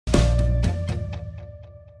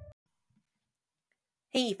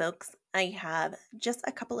Hey folks, I have just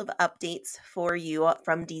a couple of updates for you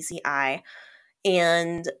from DCI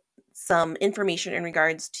and some information in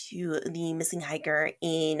regards to the missing hiker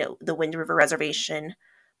in the Wind River Reservation.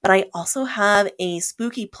 But I also have a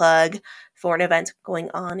spooky plug for an event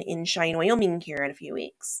going on in Cheyenne, Wyoming here in a few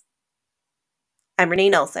weeks. I'm Renee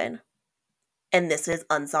Nelson, and this is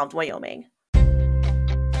Unsolved Wyoming.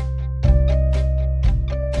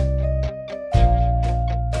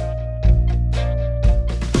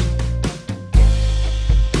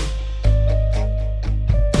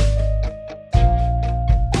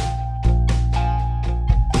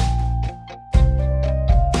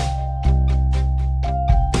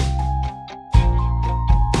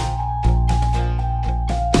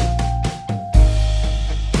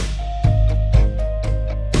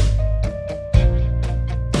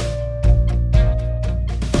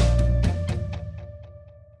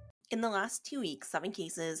 In the last 2 weeks, 7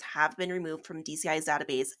 cases have been removed from DCI's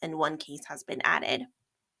database and 1 case has been added.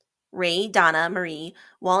 Ray Donna Marie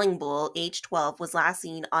Wallingbull, age 12, was last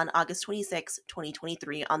seen on August 26,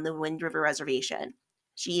 2023 on the Wind River Reservation.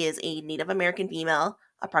 She is a Native American female,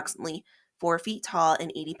 approximately 4 feet tall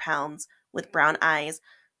and 80 pounds, with brown eyes,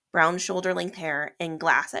 brown shoulder-length hair, and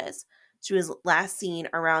glasses. She was last seen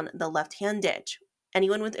around the left-hand ditch.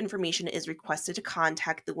 Anyone with information is requested to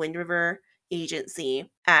contact the Wind River Agency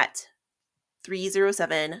at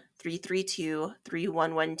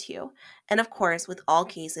 307-332-3112. And of course, with all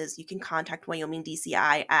cases, you can contact Wyoming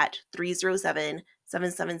DCI at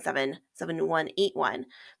 307-777-7181.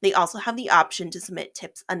 They also have the option to submit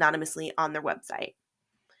tips anonymously on their website.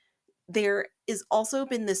 There has also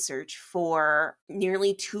been this search for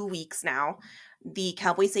nearly 2 weeks now. The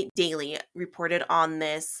Cowboy State Daily reported on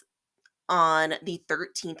this on the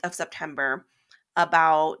 13th of September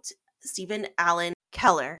about Stephen Allen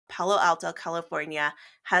Keller, Palo Alto, California,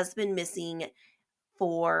 has been missing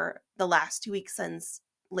for the last 2 weeks since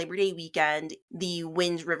Labor Day weekend, the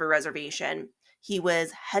Wind River Reservation. He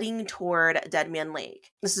was heading toward Dead Man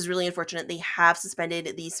Lake. This is really unfortunate. They have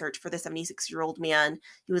suspended the search for the 76-year-old man.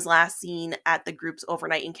 He was last seen at the group's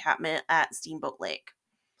overnight encampment at Steamboat Lake.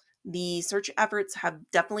 The search efforts have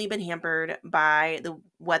definitely been hampered by the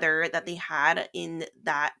weather that they had in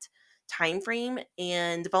that time frame,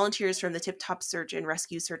 and volunteers from the Tip Top Search and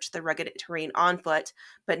Rescue searched the rugged terrain on foot,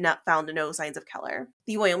 but found no signs of Keller.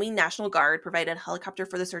 The Wyoming National Guard provided a helicopter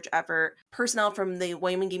for the search effort. Personnel from the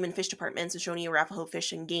Wyoming Game and Fish Department, Shoshone Arapaho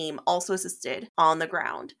Fish and Game, also assisted on the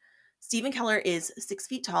ground. Stephen Keller is 6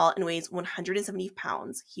 feet tall and weighs 170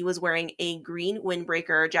 pounds. He was wearing a green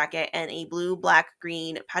windbreaker jacket and a blue, black,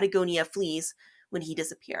 green Patagonia fleece when he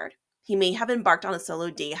disappeared. He may have embarked on a solo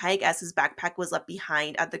day hike as his backpack was left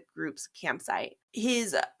behind at the group's campsite.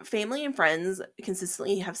 His family and friends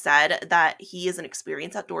consistently have said that he is an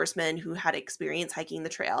experienced outdoorsman who had experience hiking the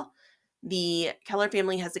trail. The Keller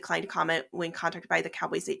family has declined to comment when contacted by the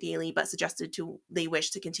Cowboy State Daily, but suggested they wish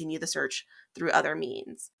to continue the search through other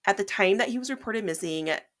means. At the time that he was reported missing,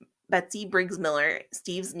 Betsy Briggs Miller,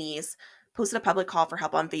 Steve's niece, posted a public call for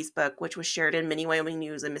help on Facebook, which was shared in many Wyoming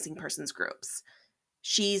news and missing persons groups.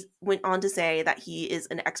 She went on to say that he is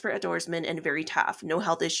an expert outdoorsman and very tough, no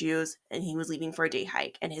health issues, and he was leaving for a day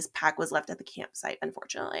hike, and his pack was left at the campsite,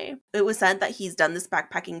 unfortunately. It was said that he's done this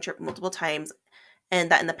backpacking trip multiple times, and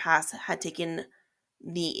that in the past had taken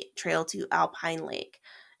the trail to Alpine Lake.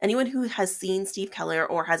 Anyone who has seen Steve Keller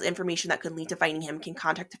or has information that could lead to finding him can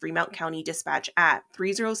contact the Fremont County Dispatch at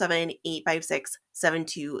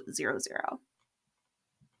 307-856-7200.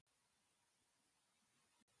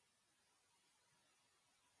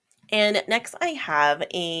 And next I have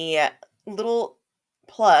a little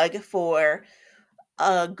plug for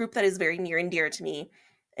a group that is very near and dear to me.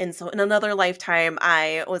 And so in another lifetime,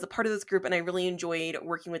 I was a part of this group and I really enjoyed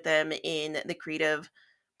working with them in the creative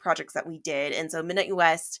projects that we did. And so Midnight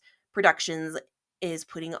West Productions is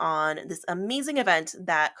putting on this amazing event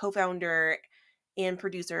that co-founder and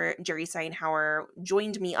producer Jerry Steinhauer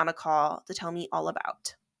joined me on a call to tell me all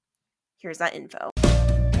about. Here's that info.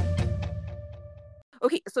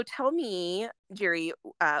 Okay, so tell me, Jerry,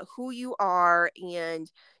 who you are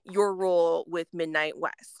and your role with Midnight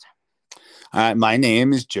West. My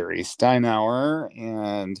name is Jerry Steinhauer,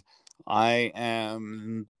 and I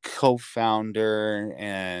am co-founder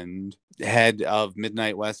and head of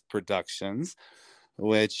Midnight West Productions,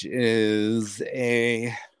 which is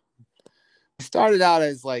started out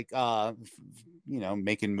as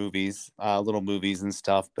making movies, little movies and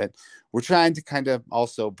stuff, but we're trying to kind of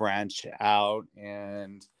also branch out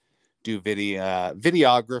and do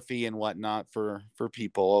videography and whatnot for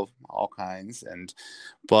people of all kinds.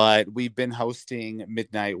 But we've been hosting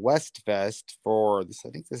Midnight West Fest for this. I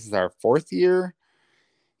think this is our 4th year.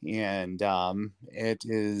 And it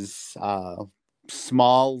is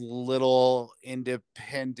small, little,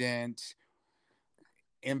 independent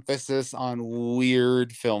emphasis on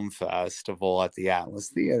weird film festival at the Atlas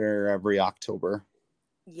Theater every October.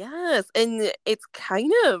 Yes, and it's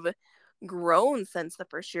kind of grown since the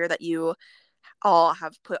first year that you all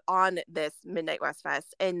have put on this Midnight West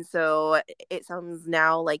Fest. And so it sounds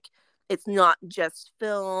now like it's not just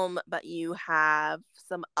film, but you have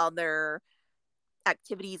some other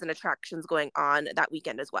activities and attractions going on that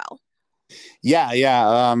weekend as well. Yeah,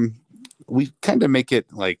 yeah. We kind of make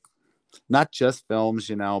it like not just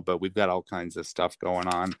films, but we've got all kinds of stuff going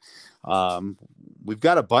on. Um, we've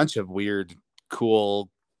got a bunch of weird, cool,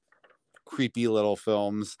 creepy little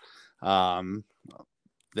films um,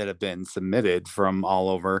 that have been submitted from all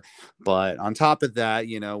over. But on top of that,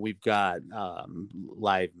 we've got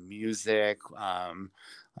live music.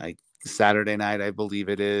 Like Saturday night, I believe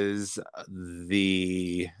it is,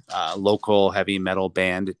 the local heavy metal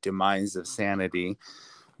band Demise of Sanity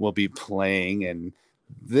will be playing. And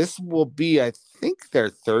this will be, I think, their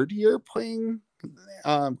third year playing,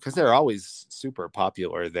 because they're always super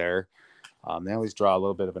popular there. They always draw a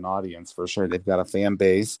little bit of an audience for sure. They've got a fan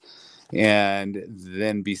base. And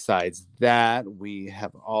then besides that, we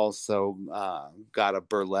have also got a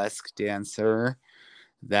burlesque dancer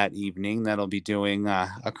that evening that'll be doing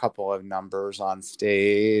a couple of numbers on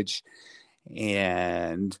stage.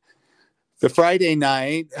 And the Friday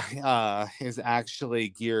night is actually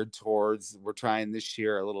geared towards, we're trying this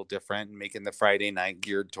year a little different, making the Friday night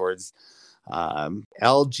geared towards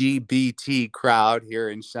LGBT crowd here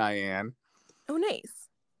in Cheyenne. Oh, nice.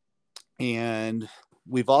 And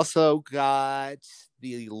we've also got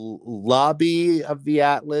the lobby of the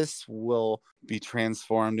Atlas will be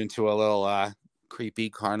transformed into a little creepy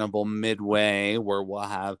carnival midway where we'll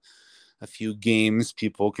have a few games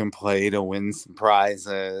people can play to win some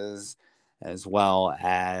prizes, as well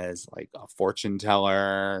as like a fortune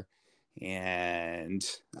teller. And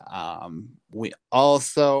we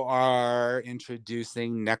also are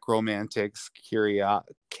introducing Necromantic's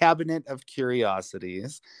Cabinet of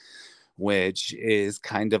Curiosities, which is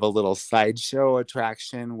kind of a little sideshow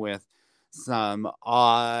attraction with some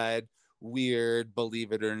odd, weird,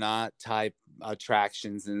 believe it or not type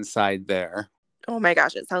attractions inside there. Oh my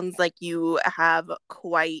gosh, it sounds like you have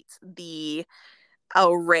quite the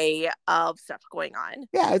array of stuff going on.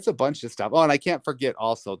 Yeah, it's a bunch of stuff. Oh, and I can't forget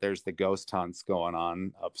also there's the ghost hunts going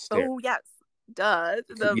on upstairs. Oh, yes. Duh.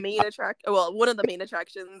 The main well, one of the main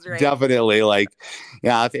attractions, right? Definitely. Like,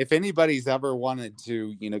 yeah, if anybody's ever wanted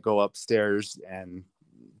to, go upstairs and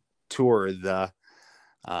tour the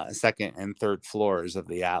second and third floors of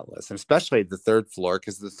the Atlas, and especially the third floor,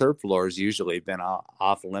 because the third floor has usually been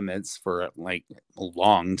off limits for like a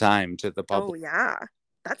long time to the Oh, public. yeah.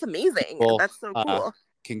 That's amazing. People That's so cool.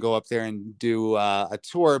 can go up there and do a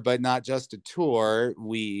tour, but not just a tour.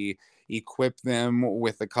 We equip them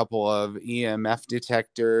with a couple of EMF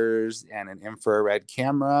detectors and an infrared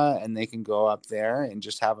camera, and they can go up there and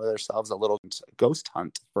just have themselves a little ghost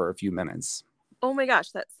hunt for a few minutes. Oh my gosh,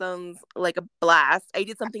 that sounds like a blast. I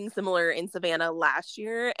did something similar in Savannah last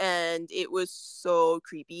year, and it was so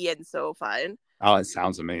creepy and so fun. Oh, it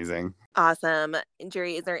sounds amazing. Awesome. And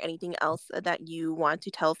Jerry, is there anything else that you want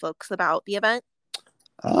to tell folks about the event?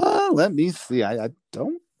 Let me see. I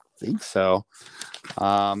don't think so.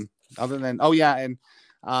 Other than, oh yeah, and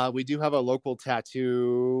we do have a local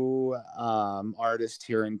tattoo artist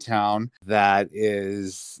here in town that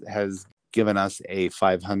has given us a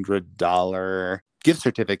 $500 gift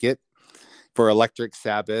certificate for Electric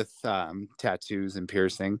Sabbath tattoos and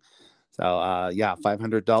piercing. So yeah,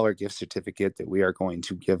 $500 gift certificate that we are going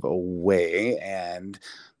to give away. And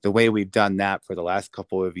the way we've done that for the last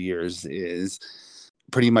couple of years is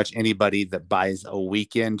pretty much anybody that buys a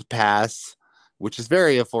weekend pass, which is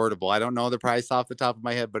very affordable. I don't know the price off the top of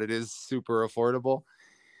my head, but it is super affordable.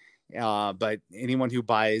 But anyone who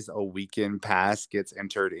buys a weekend pass gets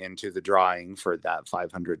entered into the drawing for that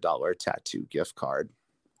 $500 tattoo gift card.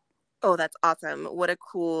 Oh, that's awesome. What a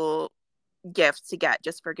cool gift to get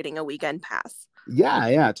just for getting a weekend pass.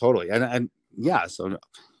 Yeah, totally. And yeah, so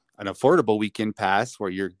an affordable weekend pass where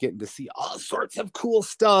you're getting to see all sorts of cool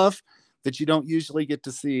stuff that you don't usually get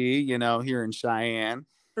to see, here in Cheyenne.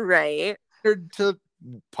 Right. To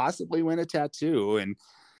possibly win a tattoo. And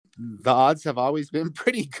the odds have always been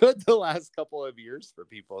pretty good the last couple of years for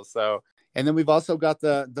people. So, and then we've also got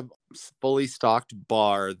the fully stocked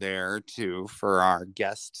bar there too for our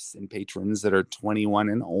guests and patrons that are 21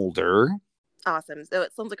 and older. Awesome. So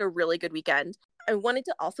it sounds like a really good weekend. I wanted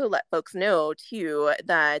to also let folks know too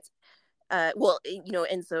that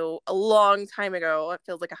and so a long time ago, it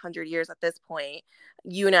feels like 100 years at this point,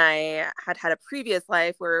 you and I had a previous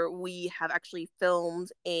life where we have actually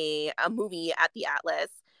filmed a movie at the Atlas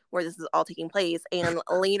where this is all taking place. And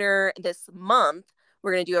later this month,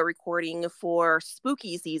 we're going to do a recording for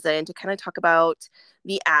spooky season to kind of talk about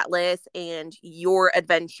the Atlas and your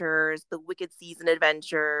adventures, the Wicked Season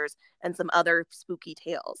adventures, and some other spooky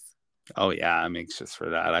tales. Oh yeah, I'm anxious for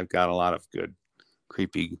that. I've got a lot of good,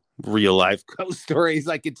 creepy, real life ghost stories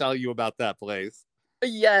I can tell you about that place.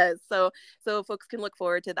 Yes, so folks can look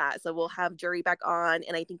forward to that. So we'll have Jerry back on,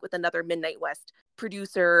 and I think with another Midnight West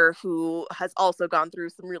producer who has also gone through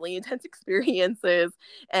some really intense experiences,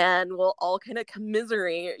 and we'll all kind of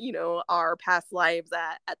commiserate, our past lives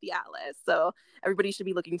at the Atlas. So everybody should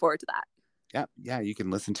be looking forward to that. Yeah, you can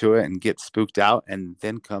listen to it and get spooked out, and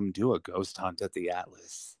then come do a ghost hunt at the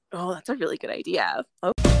Atlas. Oh, that's a really good idea.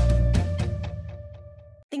 Oh.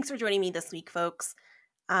 Thanks for joining me this week, folks.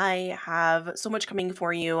 I have so much coming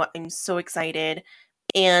for you. I'm so excited.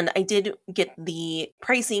 And I did get the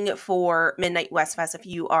pricing for Midnight West Fest if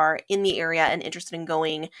you are in the area and interested in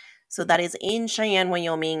going. So that is in Cheyenne,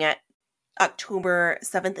 Wyoming at October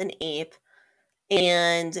 7th and 8th.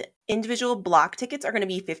 And individual block tickets are going to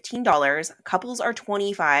be $15. Couples are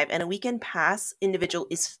 $25, and a weekend pass individual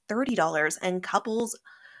is $30, and couples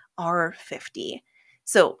are $50.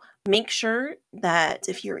 So make sure that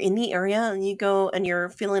if you're in the area and you go and you're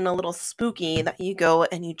feeling a little spooky, that you go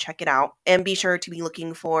and you check it out. And be sure to be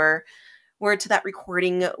looking forward to that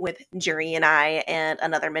recording with Jerry and I and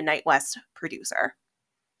another Midnight West producer.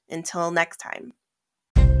 Until next time.